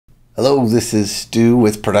Hello, this is Stu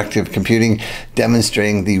with Productive Computing,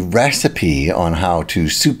 demonstrating the recipe on how to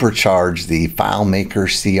supercharge the FileMaker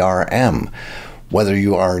CRM. Whether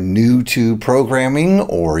you are new to programming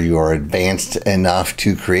or you are advanced enough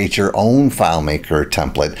to create your own FileMaker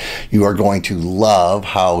template, you are going to love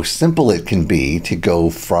how simple it can be to go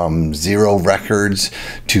from 0 records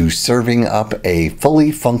to serving up a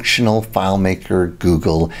fully functional FileMaker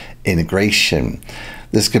Google integration.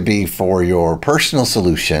 This could be for your personal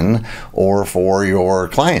solution or for your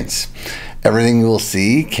clients. Everything you will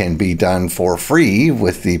see can be done for free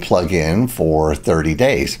with the plugin for 30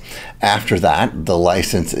 days. After that, the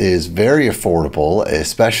license is very affordable,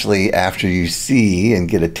 especially after you see and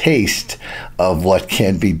get a taste of what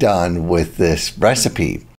can be done with this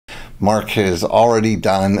recipe. Mark has already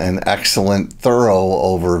done an excellent, thorough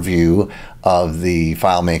overview of the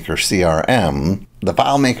FileMaker CRM. The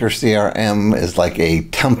FileMaker CRM is like a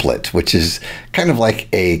template, which is kind of like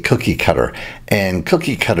a cookie cutter. And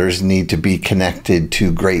cookie cutters need to be connected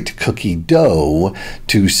to great cookie dough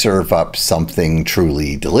to serve up something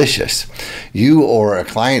truly delicious. You or a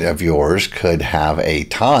client of yours could have a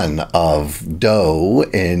ton of dough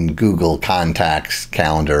in Google Contacts,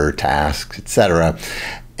 Calendar, Tasks, etc.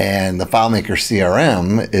 And the FileMaker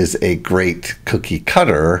CRM is a great cookie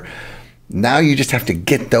cutter. Now you just have to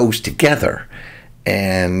get those together.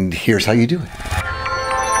 And here's how you do it.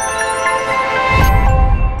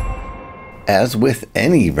 As with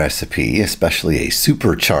any recipe, especially a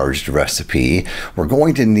supercharged recipe, we're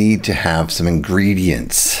going to need to have some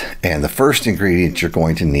ingredients. And the first ingredient you're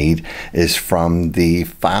going to need is from the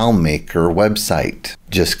FileMaker website.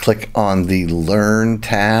 Just click on the Learn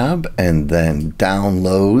tab and then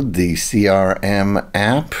download the CRM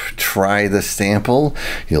app. Try the sample.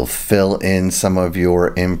 You'll fill in some of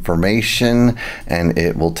your information and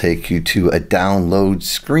it will take you to a download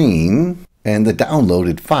screen. And the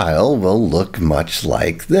downloaded file will look much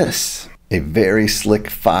like this. A very slick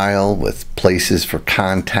file with places for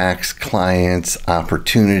contacts, clients,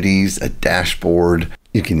 opportunities, a dashboard.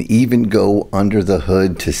 You can even go under the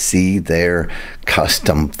hood to see their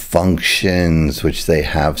custom functions, which they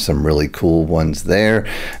have some really cool ones there.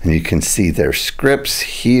 And you can see their scripts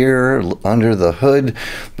here under the hood,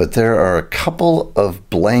 but there are a couple of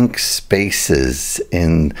blank spaces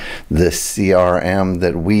in this CRM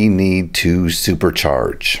that we need to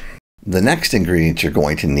supercharge. The next ingredient you're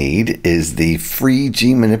going to need is the free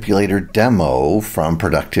GManipulator Demo from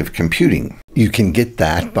Productive Computing. You can get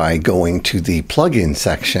that by going to the plugin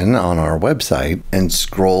section on our website and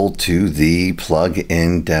scroll to the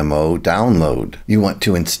plugin demo download. You want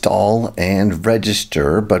to install and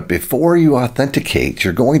register, but before you authenticate,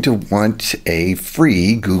 you're going to want a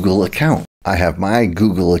free Google account. I have my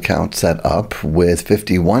Google account set up with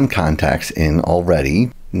 51 contacts in already.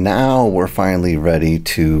 Now we're finally ready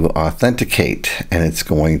to authenticate, and it's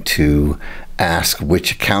going to ask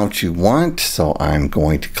which account you want. So I'm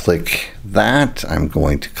going to click that. I'm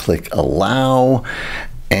going to click allow,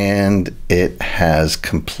 and it has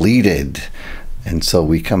completed. And so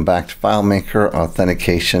we come back to FileMaker.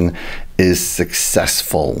 Authentication is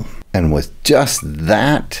successful. And with just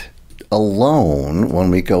that alone,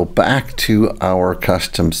 when we go back to our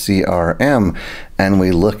custom CRM and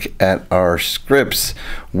we look at our scripts,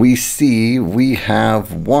 we see we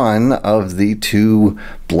have one of the 2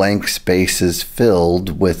 blank spaces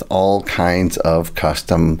filled with all kinds of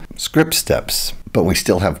custom script steps. But we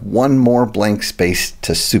still have one more blank space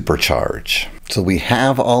to supercharge. So we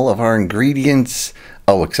have all of our ingredients,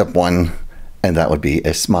 except one, and that would be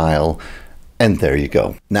a smile. And there you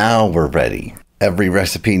go. Now we're ready. Every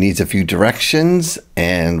recipe needs a few directions,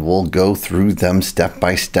 and we'll go through them step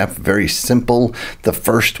by step. Very simple. The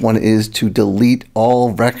first one is to delete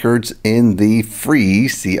all records in the free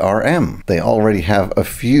CRM. They already have a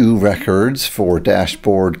few records for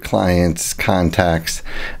dashboard, clients, contacts,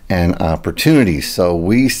 and opportunities. So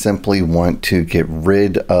we simply want to get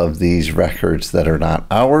rid of these records that are not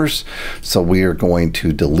ours. So we are going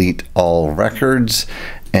to delete all records.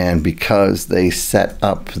 And because they set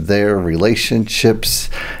up their relationships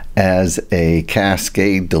as a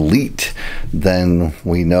cascade delete, then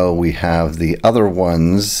we know we have the other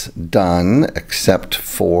ones done except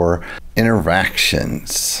for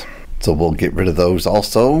interactions. So we'll get rid of those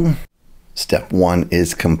also. Step 1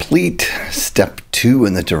 is complete. Step 2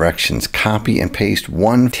 in the directions, copy and paste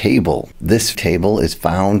one table. This table is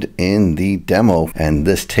found in the demo, and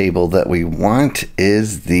this table that we want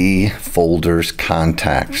is the folders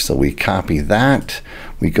contact. So we copy that,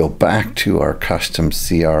 we go back to our custom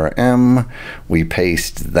CRM, we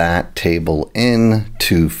paste that table in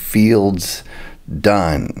to fields,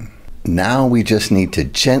 done. Now we just need to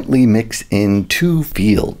gently mix in 2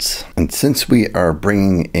 fields. And since we are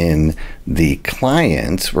bringing in the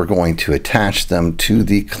clients, we're going to attach them to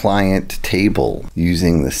the client table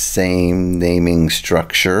using the same naming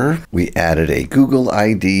structure. We added a Google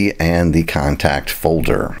ID and the contact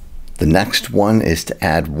folder. The next one is to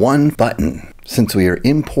add 1 button. Since we are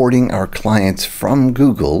importing our clients from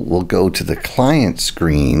Google, we'll go to the client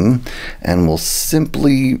screen and we'll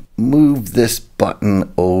simply move this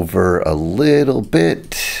button over a little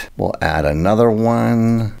bit. We'll add another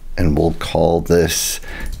one and we'll call this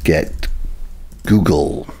Get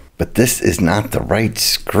Google. But this is not the right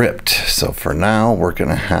script. So for now, we're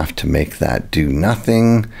going to have to make that do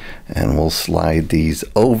nothing. And we'll slide these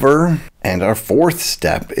over. And our 4th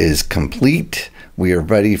step is complete. We are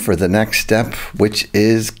ready for the next step, which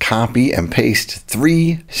is copy and paste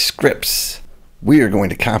 3 scripts. We are going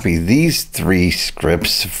to copy these 3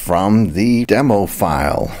 scripts from the demo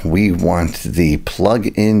file. We want the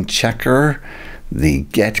plugin checker, the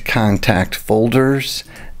get contact folders,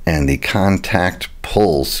 and the contact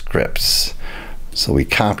pull scripts. So we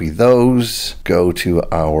copy those, go to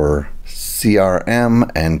our CRM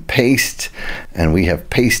and paste, and we have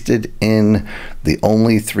pasted in the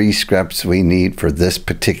only 3 scripts we need for this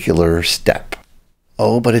particular step.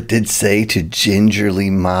 Oh, but it did say to gingerly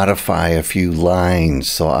modify a few lines,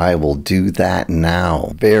 so I will do that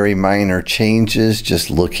now. Very minor changes, just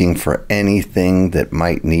looking for anything that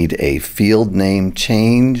might need a field name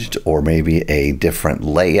changed or maybe a different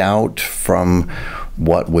layout from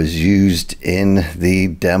what was used in the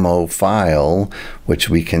demo file, which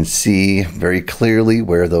we can see very clearly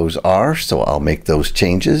where those are, so I'll make those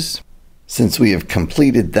changes. Since we have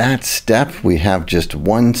completed that step, we have just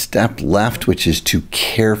 1 step left, which is to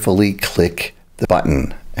carefully click the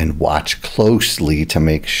button and watch closely to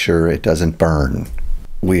make sure it doesn't burn.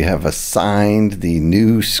 We have assigned the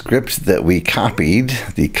new script that we copied,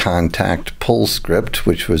 the contact pull script,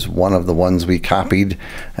 which was one of the ones we copied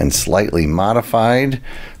and slightly modified.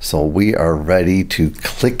 So we are ready to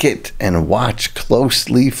click it and watch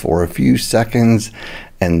closely for a few seconds.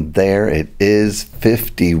 And there it is,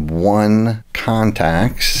 51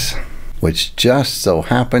 contacts, which just so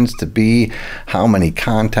happens to be how many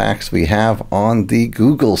contacts we have on the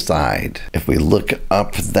Google side. If we look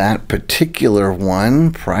up that particular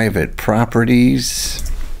one, private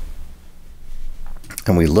properties,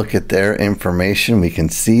 and we look at their information, we can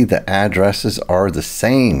see the addresses are the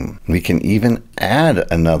same. We can even add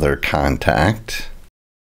another contact,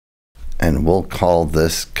 and we'll call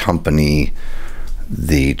this company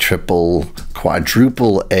the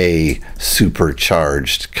quadruple A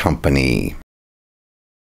supercharged company.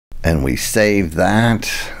 And we save that.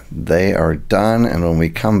 They are done. And when we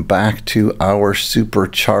come back to our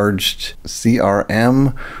supercharged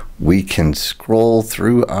CRM, we can scroll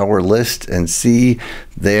through our list and see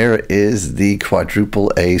there is the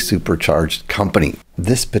quadruple A supercharged company.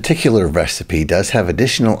 This particular recipe does have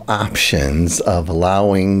additional options of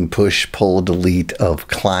allowing push, pull, delete of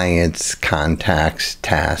clients, contacts,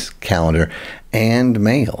 tasks, calendar, and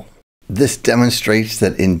mail. This demonstrates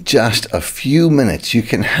that in just a few minutes, you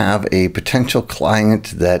can have a potential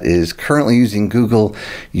client that is currently using Google.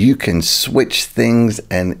 You can switch things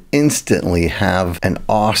and instantly have an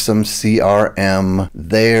awesome CRM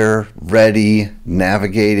there, ready,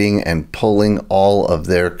 navigating and pulling all of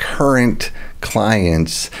their current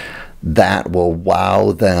clients that will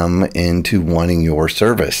wow them into wanting your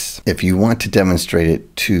service. If you want to demonstrate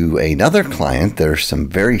it to another client, there's some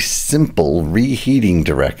very simple reheating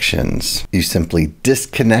directions. You simply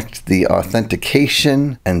disconnect the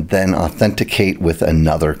authentication and then authenticate with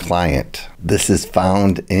another client. This is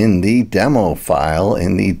found in the demo file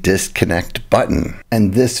in the disconnect button.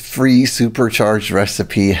 And this free supercharged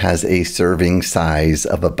recipe has a serving size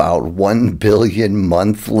of about 1 billion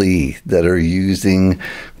monthly that are using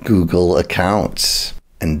Google accounts.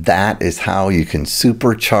 And that is how you can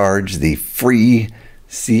supercharge the free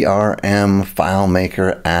CRM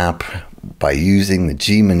FileMaker app by using the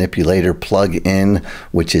GManipulator plugin,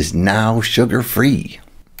 which is now sugar-free.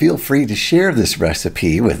 Feel free to share this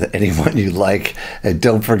recipe with anyone you like. And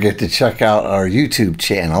don't forget to check out our YouTube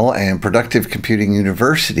channel and Productive Computing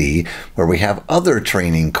University, where we have other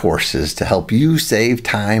training courses to help you save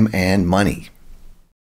time and money.